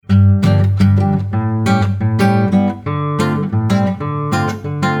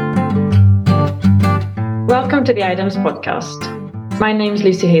Welcome to the IDEMS Podcast. My name's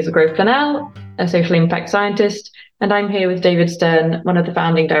Lucy Hazelgrove-Flannell, a social impact scientist, and I'm here with David Stern, one of the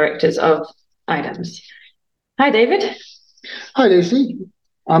founding directors of IDEMS. Hi, David. Hi, Lucy.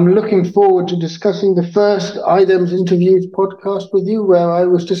 I'm looking forward to discussing the first IDEMS Interviews Podcast with you, where I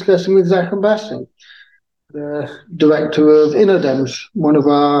was discussing with Zach Mbasu, the director of INNODEMS, one of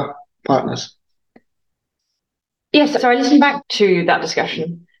our partners. Yes, so I listened back to that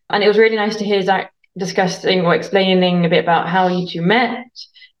discussion, and it was really nice to hear Zach discussing or explaining a bit about how you two met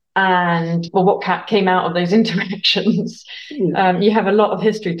and what came out of those interactions. You have a lot of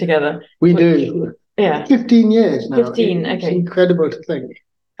history together. We do. Yeah. 15 years now. 15, okay. It's incredible to think.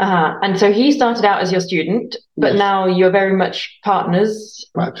 And so he started out as your student, but now you're very much partners.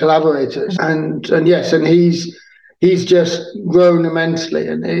 Right, collaborators. And yes, and he's just grown immensely,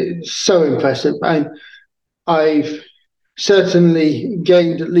 and it's so impressive. I've certainly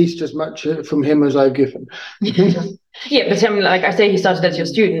gained at least as much from him as I've given. Yeah, but like I say, he started as your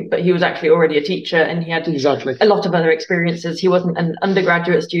student, but he was actually already a teacher, and he had a lot of other experiences. He wasn't an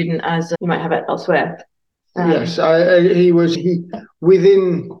undergraduate student as you might have it elsewhere. Yes, he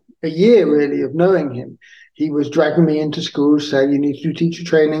within a year really of knowing him, he was dragging me into school, saying you need to do teacher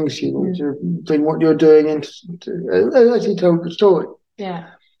trainings, you need to bring what you're doing into, as he told the story. Yeah.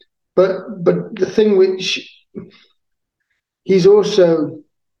 But the thing which he's also,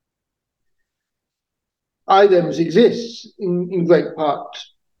 IDEMS exists in great part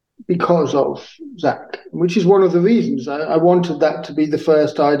because of Zach, which is one of the reasons I wanted that to be the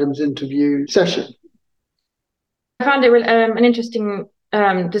first IDEMS interview session. I found it an interesting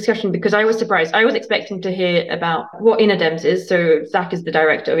discussion because I was surprised. I was expecting to hear about what INNODEMS is. So Zach is the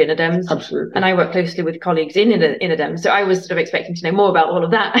director of INNODEMS. Absolutely. And I work closely with colleagues in INNODEMS. So I was sort of expecting to know more about all of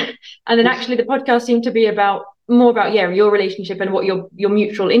that. And then actually the podcast seemed to be more about your relationship and what your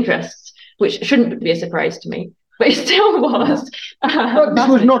mutual interests, which shouldn't be a surprise to me. But it still was. But this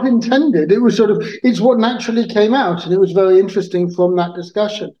was not intended. It was it's what naturally came out. And it was very interesting from that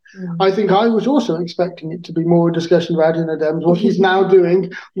discussion. I think I was also expecting it to be more a discussion about INNODEMS, what he's now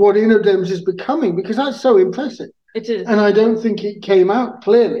doing, what INNODEMS is becoming, because that's so impressive. It is. And I don't think it came out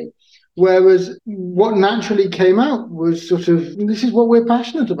clearly. Whereas what naturally came out was this is what we're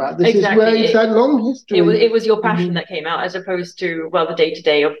passionate about. This is where it's that long history. It was your passion that came out as opposed to, the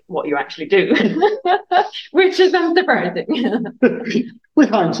day-to-day of what you actually do, which is surprising. With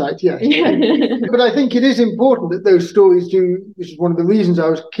hindsight, yes. But I think it is important that those stories this is one of the reasons I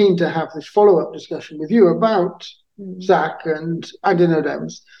was keen to have this follow-up discussion with you about Zach and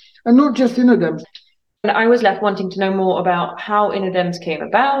INNODEMS, and not just INNODEMS. And I was left wanting to know more about how INNODEMS came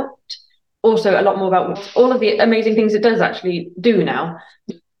about, also a lot more about all of the amazing things it does actually do now.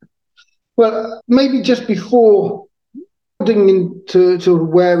 Well, maybe just before digging into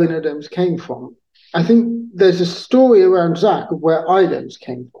where INNODEMS came from, I think there's a story around Zach of where IDEMS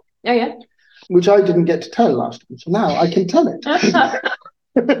came from. Oh, yeah? Which I didn't get to tell last time, so now I can tell it.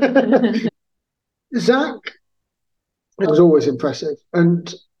 Zach was always impressive,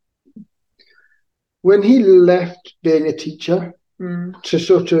 and when he left being a teacher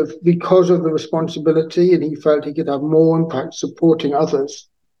to because of the responsibility, and he felt he could have more impact supporting others,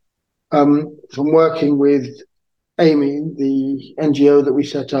 from working with Amy, the NGO that we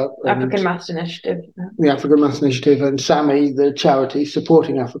set up. African Maths Initiative. The African Maths Initiative, and SAMI, the charity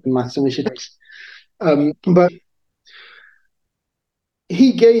supporting African Maths Initiatives. But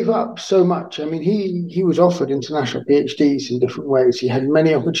he gave up so much. I mean, he was offered international PhDs in different ways. He had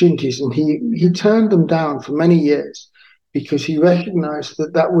many opportunities, and he turned them down for many years because he recognized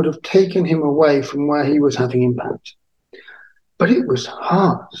that would have taken him away from where he was having impact. But it was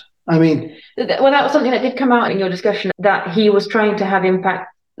hard. I mean... that was something that did come out in your discussion, that he was trying to have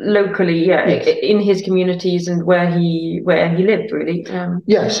impact locally, in his communities and where he lived, really.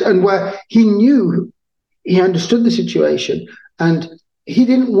 Yes, and where he understood the situation, and he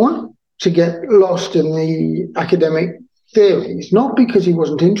didn't want to get lost in the academic theories, not because he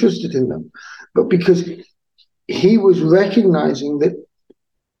wasn't interested in them, but because he was recognizing that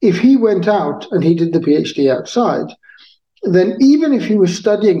if he went out and he did the PhD outside, then even if he was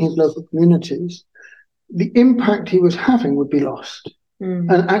studying his local communities, the impact he was having would be lost.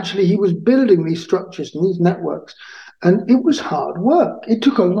 And actually, he was building these structures and these networks, and it was hard work. It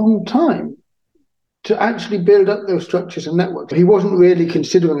took a long time to actually build up those structures and networks. He wasn't really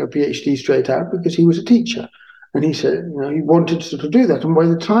considering a PhD straight out because he was a teacher. And he said, he wanted to sort of do that. And by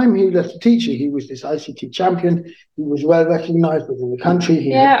the time he left the teacher, he was this ICT champion. He was well recognised within the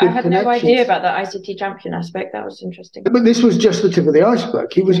country. I had no idea about that ICT champion aspect. That was interesting. But this was just the tip of the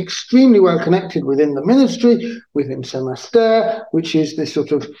iceberg. He was extremely well connected within the ministry, within Semester, which is this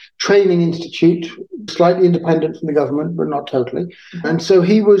sort of training institute, slightly independent from the government, but not totally. Mm-hmm. And so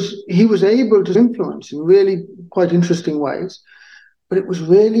he was able to influence in really quite interesting ways. But it was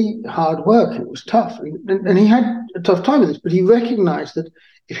really hard work. It was tough. And he had a tough time with this, but he recognized that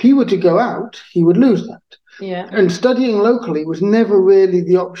if he were to go out, he would lose that. Yeah. And studying locally was never really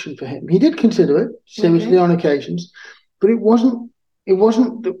the option for him. He did consider it seriously on occasions, but it wasn't, he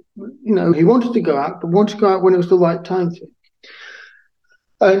wanted to go out, but wanted to go out when it was the right time for him.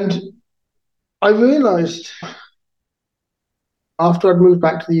 And I realized after I'd moved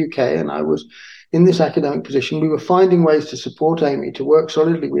back to the UK and I was in this academic position, we were finding ways to support Amy, to work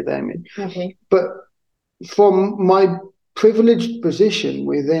solidly with Amy. Okay. But from my privileged position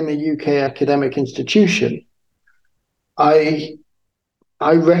within a UK academic institution, I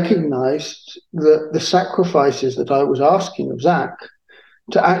recognized that the sacrifices that I was asking of Zach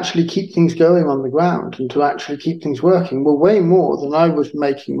to actually keep things going on the ground and to actually keep things working were way more than I was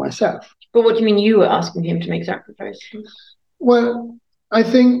making myself. But what do you mean you were asking him to make sacrifices? Well, I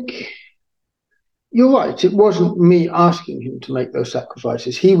think you're right. It wasn't me asking him to make those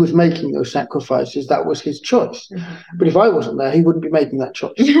sacrifices. He was making those sacrifices. That was his choice. Mm-hmm. But if I wasn't there, he wouldn't be making that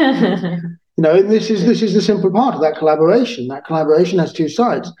choice. This is the simple part of that collaboration. That collaboration has two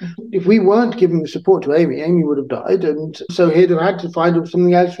sides. Mm-hmm. If we weren't giving the support to Amy would have died, and so he'd have had to find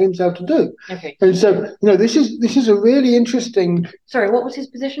something else for himself to do. Okay. And so, this is a really interesting. Sorry, what was his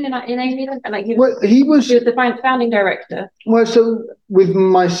position in Amy? He was the founding director. Well, so with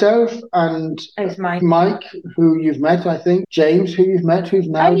myself and Mike, who you've met, I think, James, who you've met, who's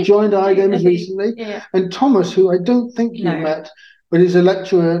now joined IDEMS recently, and Thomas, who I don't think you've met, but is a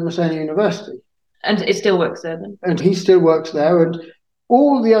lecturer at Messina University. And it still works there then? And he still works there, and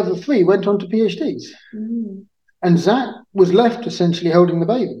all the other three went on to PhDs. Mm. And Zach was left essentially holding the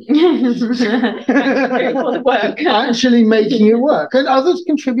baby. Actually making it work. And others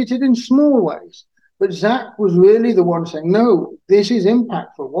contributed in small ways. But Zach was really the one saying, no, this is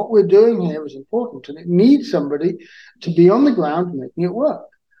impactful. What we're doing here is important, and it needs somebody to be on the ground making it work.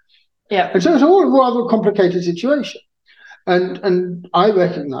 Yeah. And so it's all a rather complicated situation. And I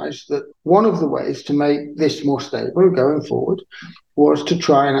recognized that one of the ways to make this more stable going forward was to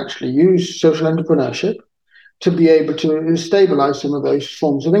try and actually use social entrepreneurship to be able to stabilize some of those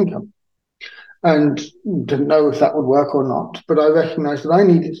forms of income. And didn't know if that would work or not, but I recognized that I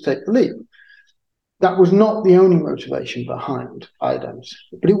needed to take the leap. That was not the only motivation behind IDEMS,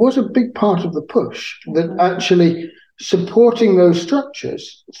 but it was a big part of the push that actually supporting those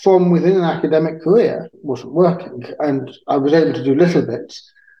structures from within an academic career wasn't working. And I was able to do little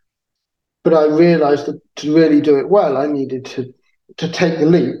bits, but I realized that to really do it well, I needed to take the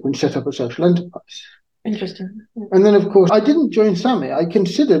leap and set up a social enterprise. Interesting. Yeah. And then, of course, I didn't join SAMI. I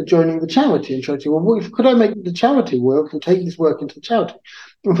considered joining the charity and trying to, could I make the charity work and take this work into the charity?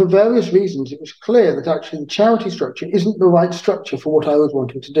 And for various reasons, it was clear that actually the charity structure isn't the right structure for what I was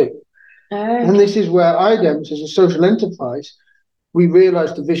wanting to do. Okay. And this is where IDEMS, as a social enterprise, we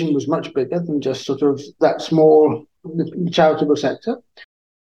realized the vision was much bigger than just sort of that small charitable sector.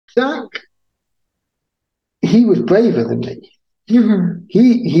 Zach, he was braver than me. Mm-hmm.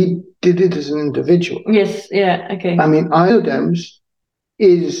 He did it as an individual. Yes, yeah, okay. I mean, INNODEMS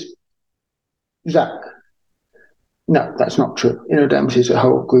is Zach. No, that's not true. INNODEMS is a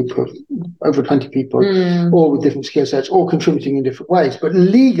whole group of over 20 people, all with different skill sets, all contributing in different ways. But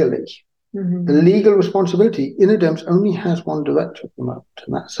legally, the legal responsibility, INNODEMS only has one director at the moment,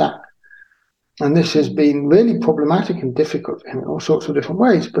 and that's Zach. And this has been really problematic and difficult for him in all sorts of different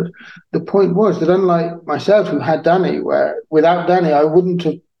ways. But the point was that unlike myself, who had Danny, where without Danny, I wouldn't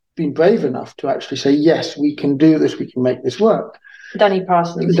have been brave enough to actually say, yes, we can do this, we can make this work. Danny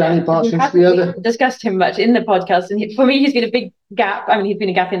Parsons. The other. Discussed him much in the podcast, and for me, he's been a big gap. I mean, he's been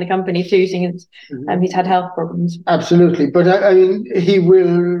a gap in the company too, seeing he's had health problems. Absolutely, but I mean,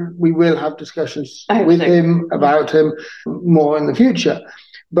 we will have discussions with him about him more in the future.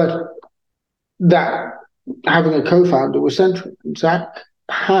 But that having a co-founder was central. Zach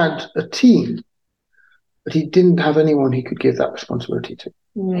had a team, but he didn't have anyone he could give that responsibility to.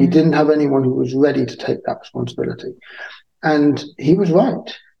 He didn't have anyone who was ready to take that responsibility. And he was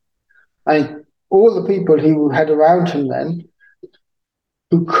right. All the people he had around him then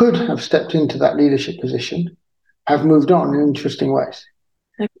who could have stepped into that leadership position have moved on in interesting ways.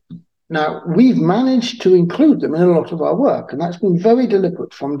 Okay. Now, we've managed to include them in a lot of our work, and that's been very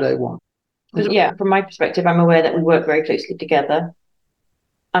deliberate from day one. Because, from my perspective, I'm aware that we work very closely together,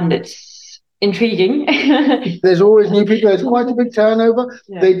 and it's intriguing. There's always new people. There's quite a big turnover.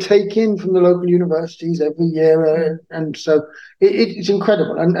 They take in from the local universities every year, and so it's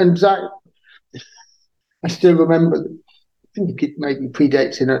incredible. And Zach, I still remember, I think it maybe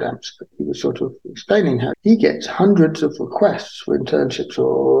predates INNODEMS, but he was sort of explaining how he gets hundreds of requests for internships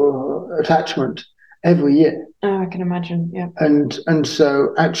or attachment every year. Oh, I can imagine, yeah. And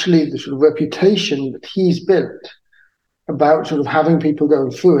so actually the sort of reputation that he's built about sort of having people going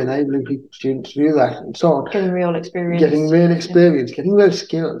through, enabling people, students to do that and so on. Getting real experience. Getting real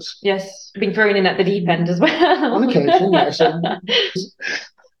skills. Yes, being thrown in at the deep end as well. On occasion, yes.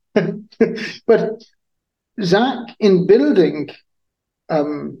 But Zach, in building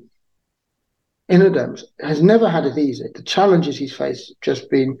INNODEMS, has never had it easy. The challenges he's faced have just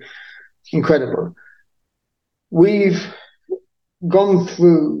been incredible. We've gone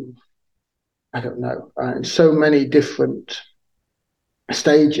through, I don't know, so many different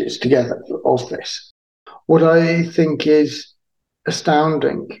stages together of this. What I think is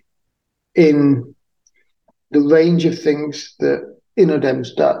astounding in the range of things that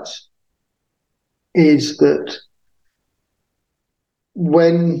INNODEMS does is that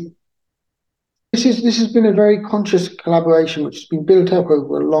when this has been a very conscious collaboration which has been built up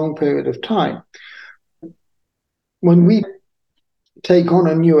over a long period of time. When we take on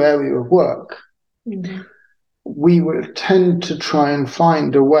a new area of work, we will tend to try and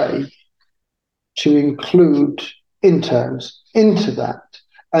find a way to include interns into that,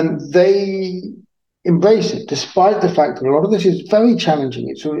 and they embrace it, despite the fact that a lot of this is very challenging.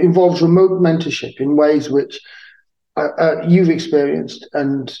 It involves remote mentorship in ways which you've experienced,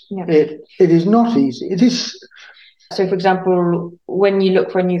 and it is not easy. It is. So, for example, when you look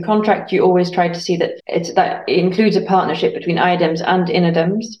for a new contract, you always try to see that it includes a partnership between IDEMS and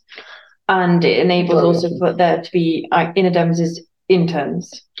INNODEMS, and it enables also for there to be INNODEMS'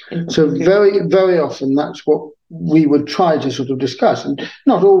 interns. So very, very often that's what we would try to sort of discuss, and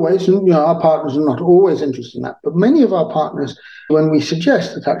not always, and our partners are not always interested in that, but many of our partners, when we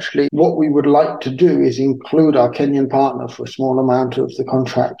suggest that actually what we would like to do is include our Kenyan partner for a small amount of the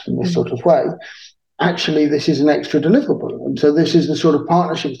contract in this sort of way, actually this is an extra deliverable. And so this is the sort of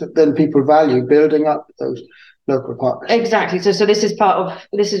partnerships that then people value, building up those local partnerships. Exactly. So this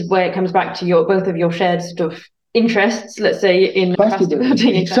is where it comes back to both of your shared sort of interests, let's say, in capacity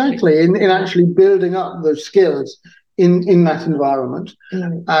building. Exactly. In actually building up those skills in that environment.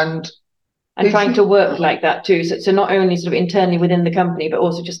 And trying to work like that too. So not only sort of internally within the company, but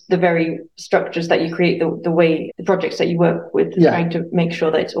also just the very structures that you create, the way, the projects that you work with, trying to make sure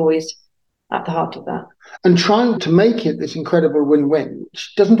that it's always at the heart of that. And trying to make it this incredible win-win,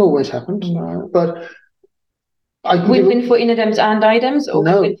 which doesn't always happen, but win-win for INNODEMS and IDEMS, or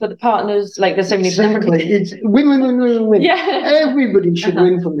win for the partners? Like there's so many exactly. It's win. Yeah. Everybody should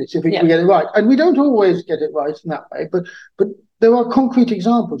win from this if we can get it right. And we don't always get it right in that way, but there are concrete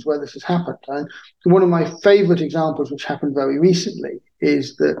examples where this has happened. And one of my favourite examples, which happened very recently,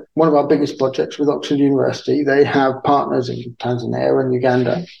 is that one of our biggest projects with Oxford University, they have partners in Tanzania and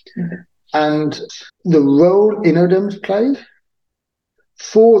Uganda. And the role INNODEMS played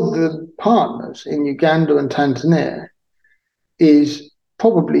for the partners in Uganda and Tanzania is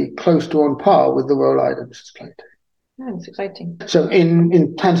probably close to on par with the role IDEMS has played. That's exciting. So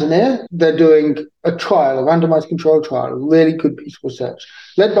in Tanzania, they're doing a randomized control trial, a really good piece of research,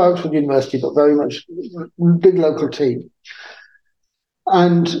 led by Oxford University, but very much big local team.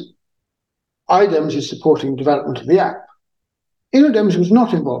 And IDEMS is supporting development of the app. INNODEMS was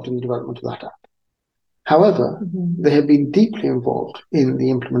not involved in the development of that app. However, they have been deeply involved in the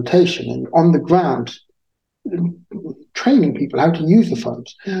implementation and on the ground, training people how to use the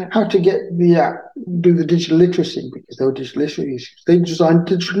phones, how to get the app, do the digital literacy, because there were digital literacy issues. They designed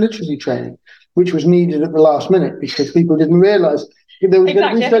digital literacy training, which was needed at the last minute because people didn't realise there was going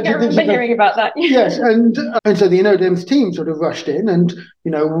to be such a digital. I remember hearing about that. Yes, and so the INNODEMS team sort of rushed in, and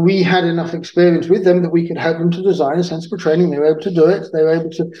we had enough experience with them that we could help them to design a sensible training. They were able to do it. They were able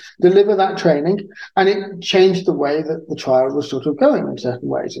to deliver that training, and it changed the way that the trial was sort of going in certain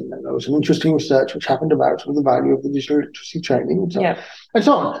ways. And there was some interesting research which happened about sort of the value of the digital literacy training and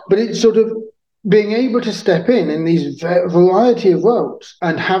so on. But it's sort of being able to step in these variety of roles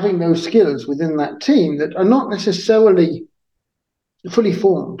and having those skills within that team that are not necessarily fully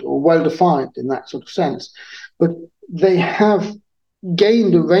formed or well-defined in that sort of sense, but they have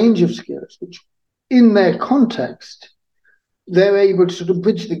gained a range of skills which, in their context, they're able to sort of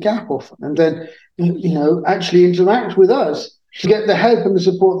bridge the gap often and then, actually interact with us to get the help and the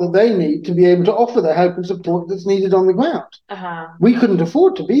support that they need to be able to offer the help and support that's needed on the ground. We couldn't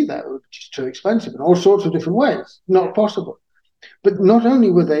afford to be there. which is too expensive in all sorts of different ways. Not possible. But not only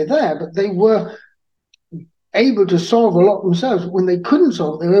were they there, but they were able to solve a lot themselves. When they couldn't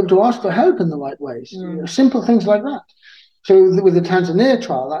solve, they were able to ask for help in the right ways. Simple things like that. So with the Tanzania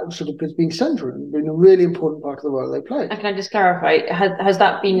trial, that sort of has been central and been a really important part of the role they play. And can I just clarify, has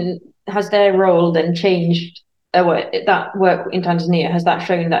their role then changed, that work in Tanzania, has that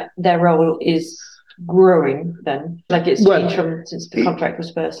shown that their role is growing then? Like it's changed since the contract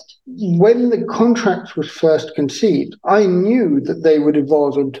was first? When the contract was first conceived, I knew that they would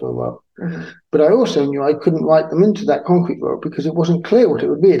evolve into a role. Mm-hmm. But I also knew I couldn't write them into that concrete role because it wasn't clear what it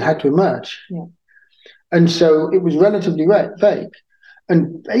would be. It had to emerge. Yeah. And so it was relatively vague.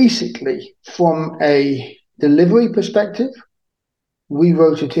 And basically, from a delivery perspective, we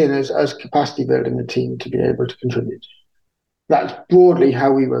wrote it in as capacity building a team to be able to contribute. That's broadly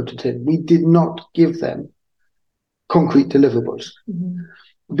how we wrote it in. We did not give them concrete deliverables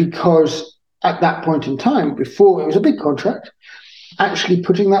because at that point in time, before it was a big contract, actually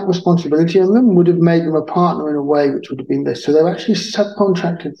putting that responsibility on them would have made them a partner in a way which would have been this. So they're actually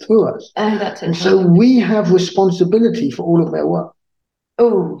subcontracted through us. That's and so we have responsibility for all of their work.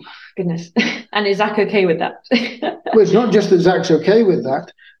 Oh, goodness. And is Zach okay with that? Well, it's not just that Zach's okay with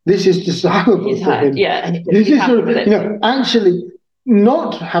that. This is desirable for him. Yeah, this is sort of, actually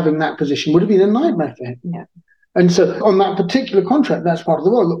not having that position would have been a nightmare for him. Yeah. And so on that particular contract, that's part of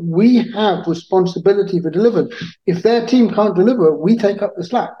the role. That we have responsibility for delivering. If their team can't deliver, we take up the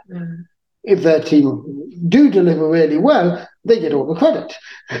slack. Mm. If their team do deliver really well, they get all the credit.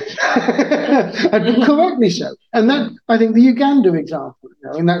 And correctly so. And that, I think, the Uganda example,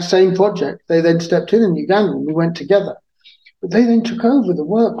 in that same project, they then stepped in Uganda and we went together. But they then took over the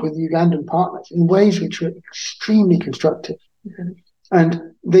work with the Ugandan partners in ways which were extremely constructive. Mm-hmm. And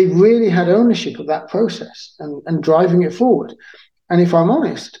they really had ownership of that process and driving it forward. And if I'm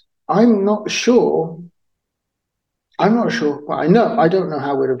honest, I'm not sure. Well, I don't know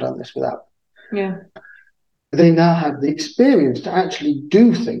how we'd have done this without them. Yeah. They now have the experience to actually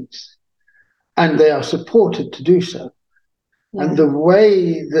do things, and they are supported to do so. Yeah. And the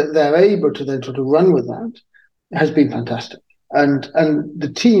way that they're able to then sort of run with that has been fantastic. And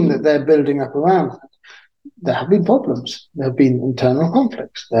the team that they're building up around that, there have been problems. There have been internal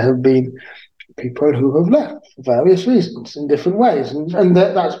conflicts. There have been people who have left for various reasons in different ways. And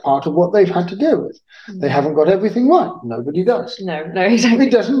that's part of what they've had to deal with. Mm-hmm. They haven't got everything right. Nobody does. No, exactly.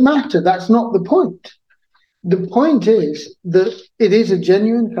 It doesn't matter. That's not the point. The point is that it is a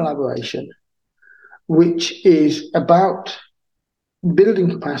genuine collaboration, which is about building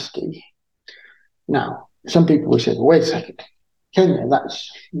capacity. Now, some people will say, well, wait a second, Kenya,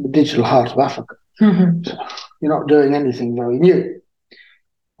 that's the digital heart of Africa. Mm-hmm. So you're not doing anything very new.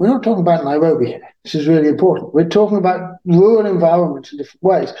 We're not talking about Nairobi here. This is really important. We're talking about rural environments in different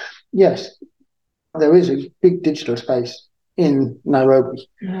ways. Yes, there is a big digital space in Nairobi.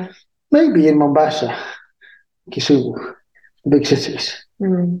 Mm-hmm. Maybe in Mombasa, Kisumu, big cities.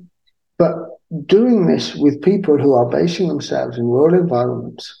 Mm-hmm. But doing this with people who are basing themselves in rural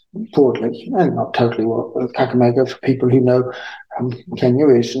environments broadly, and not totally Kakamega, for people who know Kenya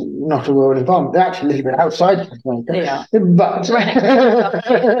is not a rural environment. They're actually a little bit outside Kakamega. Yeah. But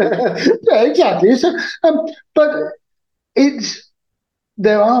yeah, exactly. So, but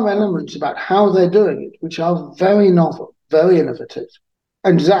there are elements about how they're doing it which are very novel, very innovative.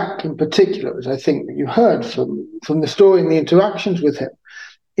 And Zach in particular, as I think that you heard from the story and the interactions with him,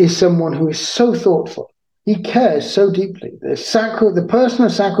 is someone who is so thoughtful. He cares so deeply. The personal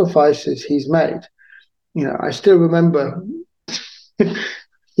sacrifices he's made. I still remember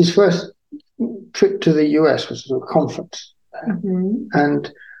his first trip to the US was to a conference. Mm-hmm.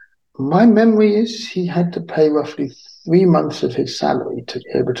 And my memory is he had to pay roughly 3 months of his salary to be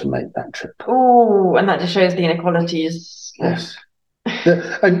able to make that trip. Oh, and that just shows the inequalities. Yes.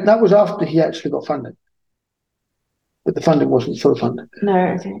 And that was after he actually got funding. But the funding wasn't full funding.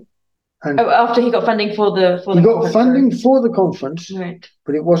 No, okay. After he got funding for the he got funding for the conference, right?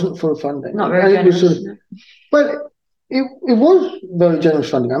 But it wasn't full funding. Not very generous. It was very generous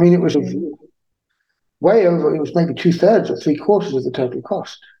funding. I mean, it was way over. It was maybe 2/3 or 3/4 of the total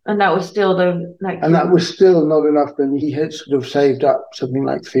cost. And that was still that was still not enough. And he had sort of saved up something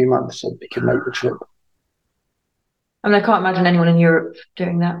like 3 months so he could make the trip. I mean, I can't imagine anyone in Europe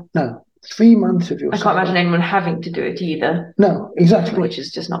doing that. No. 3 months of your I can't imagine anyone having to do it either. No, exactly. Which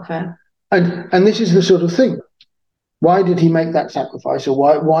is just not fair. And this is the sort of thing. Why did he make that sacrifice? Or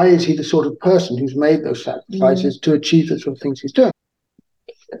why is he the sort of person who's made those sacrifices to achieve the sort of things he's doing?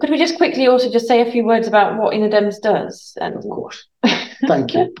 Could we just quickly also just say a few words about what INNODEMS does? Of course.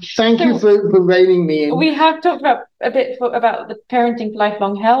 Thank you. Thank you for reining me in. We have talked about about the parenting for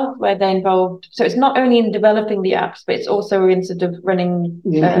lifelong health, where they're involved. So it's not only in developing the apps, but it's also in sort of running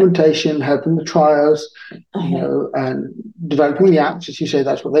the implementation, helping the trials, and developing the apps. As you say,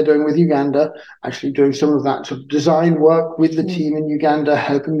 that's what they're doing with Uganda. Actually, doing some of that sort of design work with the team in Uganda,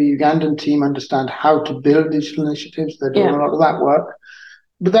 helping the Ugandan team understand how to build digital initiatives. They're doing a lot of that work.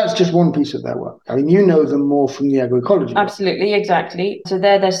 But that's just one piece of their work. I mean, you know them more from the agroecology. Absolutely, exactly. So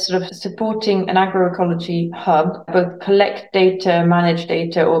they're sort of supporting an agroecology hub, both collect data, manage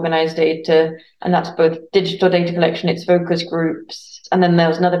data, organize data, and that's both digital data collection, it's focus groups. And then there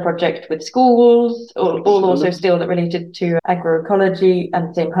was another project with schools, all also still related to agroecology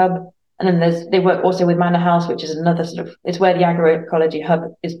and the same hub. And then they work also with Manor House, which is another sort of, it's where the agroecology hub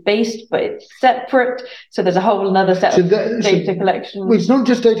is based, but it's separate. So there's a whole another set of data collection. Well, it's not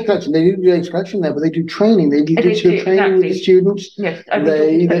just data collection. They do data collection there, but they do training. They do digital training with the students. Yes, I've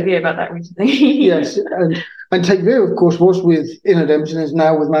been talking to Tech about that recently. Yes, and Tech of course, was with INNODEMS and is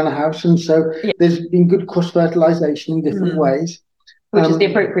now with Manor House. And so there's been good cross-fertilization in different ways. Which is the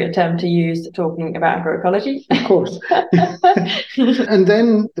appropriate term to use talking about agroecology. Of course. And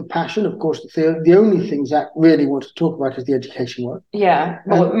then the passion, of course, the only thing Zach really wants to talk about is the education work. Yeah,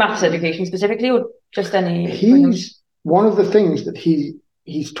 well, maths education specifically, or just any? One of the things that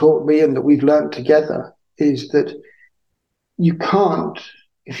he's taught me and that we've learned together is that you can't,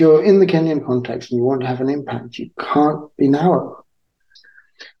 if you're in the Kenyan context and you want to have an impact, you can't be narrow.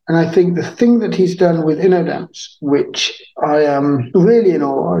 And I think the thing that he's done with INNODEMS, which I am really in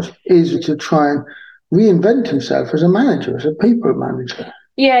awe of, is to try and reinvent himself as a manager, as a people manager.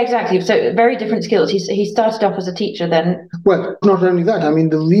 Yeah, exactly. So very different skills. He started off as a teacher then. Well, not only that. I mean,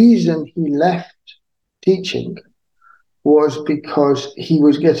 the reason he left teaching was because he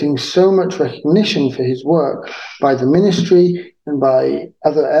was getting so much recognition for his work by the ministry and by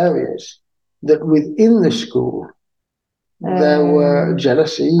other areas that within the school, there were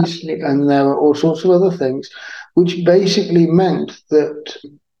jealousies. Absolutely. And there were all sorts of other things, which basically meant that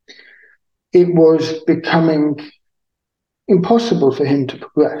it was becoming impossible for him to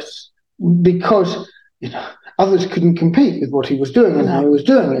progress because others couldn't compete with what he was doing and how he was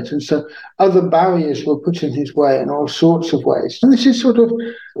doing it. And so other barriers were put in his way in all sorts of ways. And this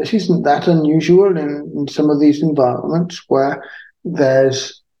isn't that unusual in some of these environments where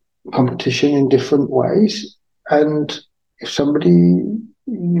there's competition in different ways. And if somebody,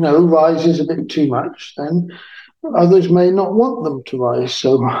 rises a bit too much, then others may not want them to rise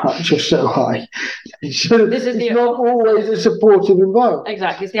so much or so high. So this is not always a supportive environment.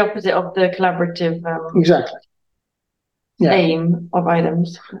 Exactly. It's the opposite of the collaborative aim of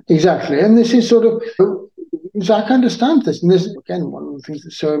IDEMS. Exactly. And this is sort of, Zach understands this. And this is, again, one of the things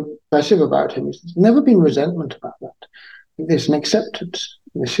that's so impressive about him is there's never been resentment about that. There's an acceptance.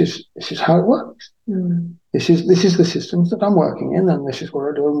 This is how it works. This is the systems that I'm working in, and this is what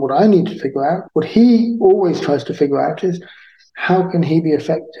I do and what I need to figure out. What he always tries to figure out is how can he be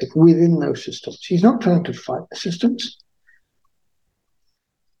effective within those systems. He's not trying to fight the systems.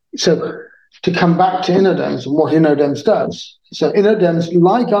 So to come back to INNODEMS and what INNODEMS does. So INNODEMS,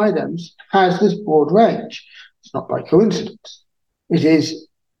 like IDEMS, has this broad range. It's not by coincidence. It is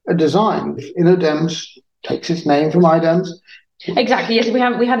a design. INNODEMS takes its name from IDEMS. Exactly. Yes, we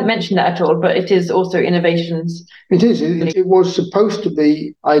hadn't mentioned that at all, but it is also innovations. It is. It was supposed to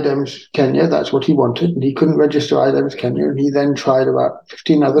be IDEMS Kenya. That's what he wanted, and he couldn't register IDEMS Kenya. And he then tried about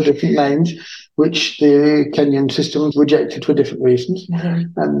 15 other different names, which the Kenyan system rejected for different reasons.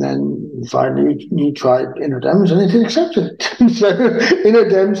 And then finally he tried INNODEMS, and it accepted it. So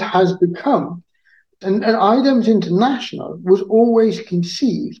INNODEMS has become, and IDEMS International was always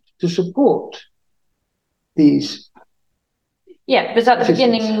conceived to support these. Yeah, but at the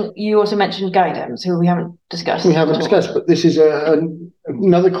beginning, you also mentioned GUIDEMS, who we haven't discussed. We haven't discussed, but this is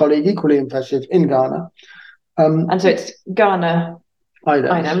another colleague, equally impressive, in Ghana. And so it's Ghana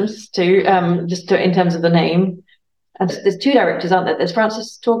IDEMS too, in terms of the name. And there's two directors, aren't there? There's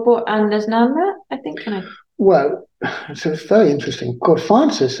Francis Torpor and there's Nanda, I think. Well, so it's very interesting. God,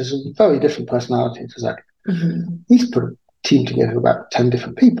 Francis has a very different personality to Zach. He's put a team together of about 10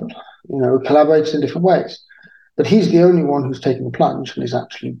 different people, collaborates in different ways. But he's the only one who's taken the plunge and is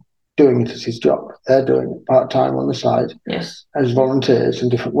actually doing it as his job. They're doing it part-time on the side as volunteers in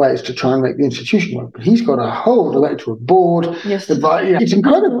different ways to try and make the institution work. But he's got a whole directorate board. Yes. It's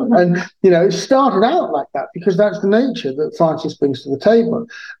incredible. And, it started out like that because that's the nature that Francis brings to the table.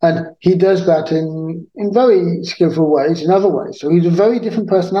 And he does that in very skillful ways, in other ways. So he's a very different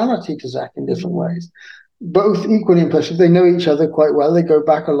personality to Zach in different ways. Both equally impressive. They know each other quite well. They go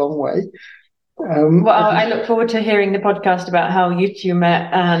back a long way. Well, I look forward to hearing the podcast about how you two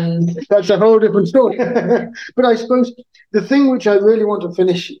met, and that's a whole different story. But I suppose the thing which I really want to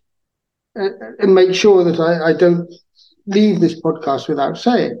finish and make sure that I don't leave this podcast without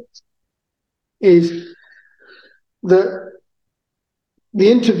saying is that the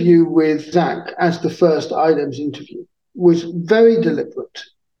interview with Zach as the first IDEMS interview was very deliberate,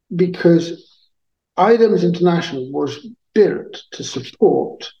 because IDEMS International was built to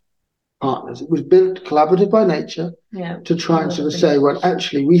support partners. It was built collaborative by nature to try and sort of say, well,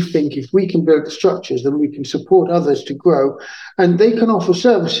 actually, we think if we can build the structures, then we can support others to grow, and they can offer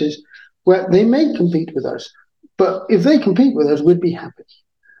services where they may compete with us. But if they compete with us, we'd be happy.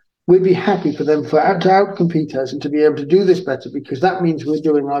 We'd be happy for them to outcompete us and to be able to do this better, because that means we're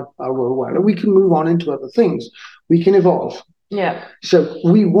doing our role well, and we can move on into other things. We can evolve. Yeah. So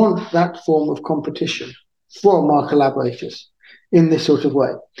we want that form of competition from our collaborators in this sort of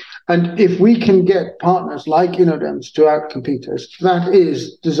way. And if we can get partners like INNODEMS to outcompete us, that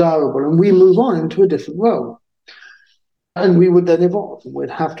is desirable, and we move on into a different role. And we would then evolve, and we'd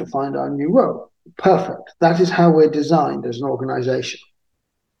have to find our new role. Perfect. That is how we're designed as an organization.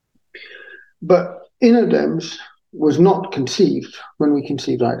 But INNODEMS was not conceived when we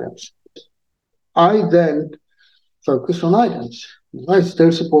conceived IDEMS. I then focused on IDEMS. I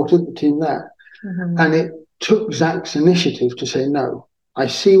still supported the team there. Mm-hmm. And it took Zach's initiative to say, no, I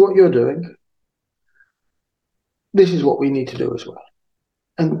see what you're doing. This is what we need to do as well.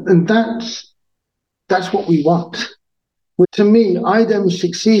 And that's what we want. To me, IDEMS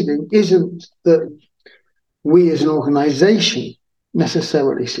succeeding isn't that we as an organization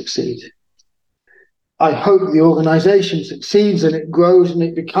necessarily succeed. I hope the organization succeeds and it grows and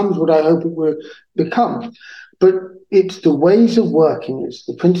it becomes what I hope it will become. But it's the ways of working, it's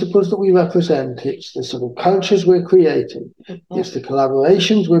the principles that we represent, it's the sort of cultures we're creating, it's the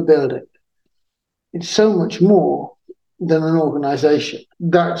collaborations we're building. It's so much more than an organization.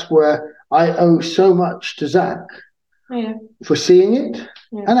 That's where I owe so much to Zach for seeing it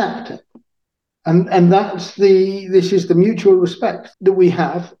and acting. And this is the mutual respect that we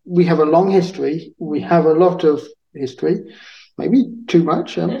have. We have a long history. We have a lot of history, maybe too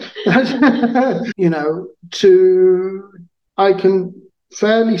much. I can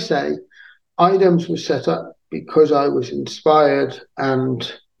fairly say IDEMS was set up because I was inspired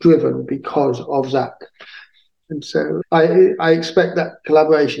and driven because of Zach. And so I expect that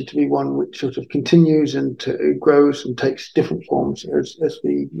collaboration to be one which sort of continues and grows and takes different forms as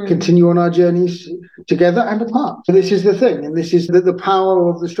we continue on our journeys together and apart. So this is the thing, and this is the power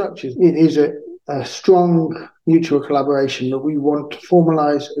of the structures. It is a strong mutual collaboration that we want to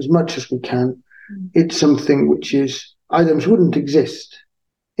formalize as much as we can. It's something which IDEMS wouldn't exist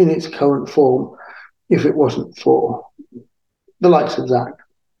in its current form if it wasn't for the likes of Zach.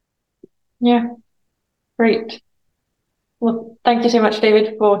 Yeah. Great. Well, thank you so much,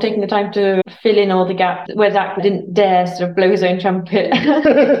 David, for taking the time to fill in all the gaps where Zach didn't dare sort of blow his own trumpet.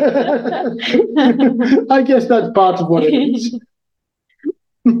 I guess that's part of what it is.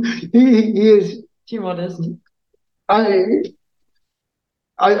 He is too modest. I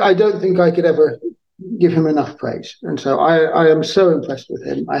don't think I could ever give him enough praise, and so I am so impressed with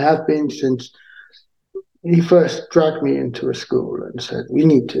him. I have been since he first dragged me into a school and said, we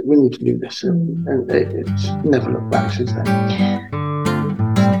need to do this. And it's never looked back since then.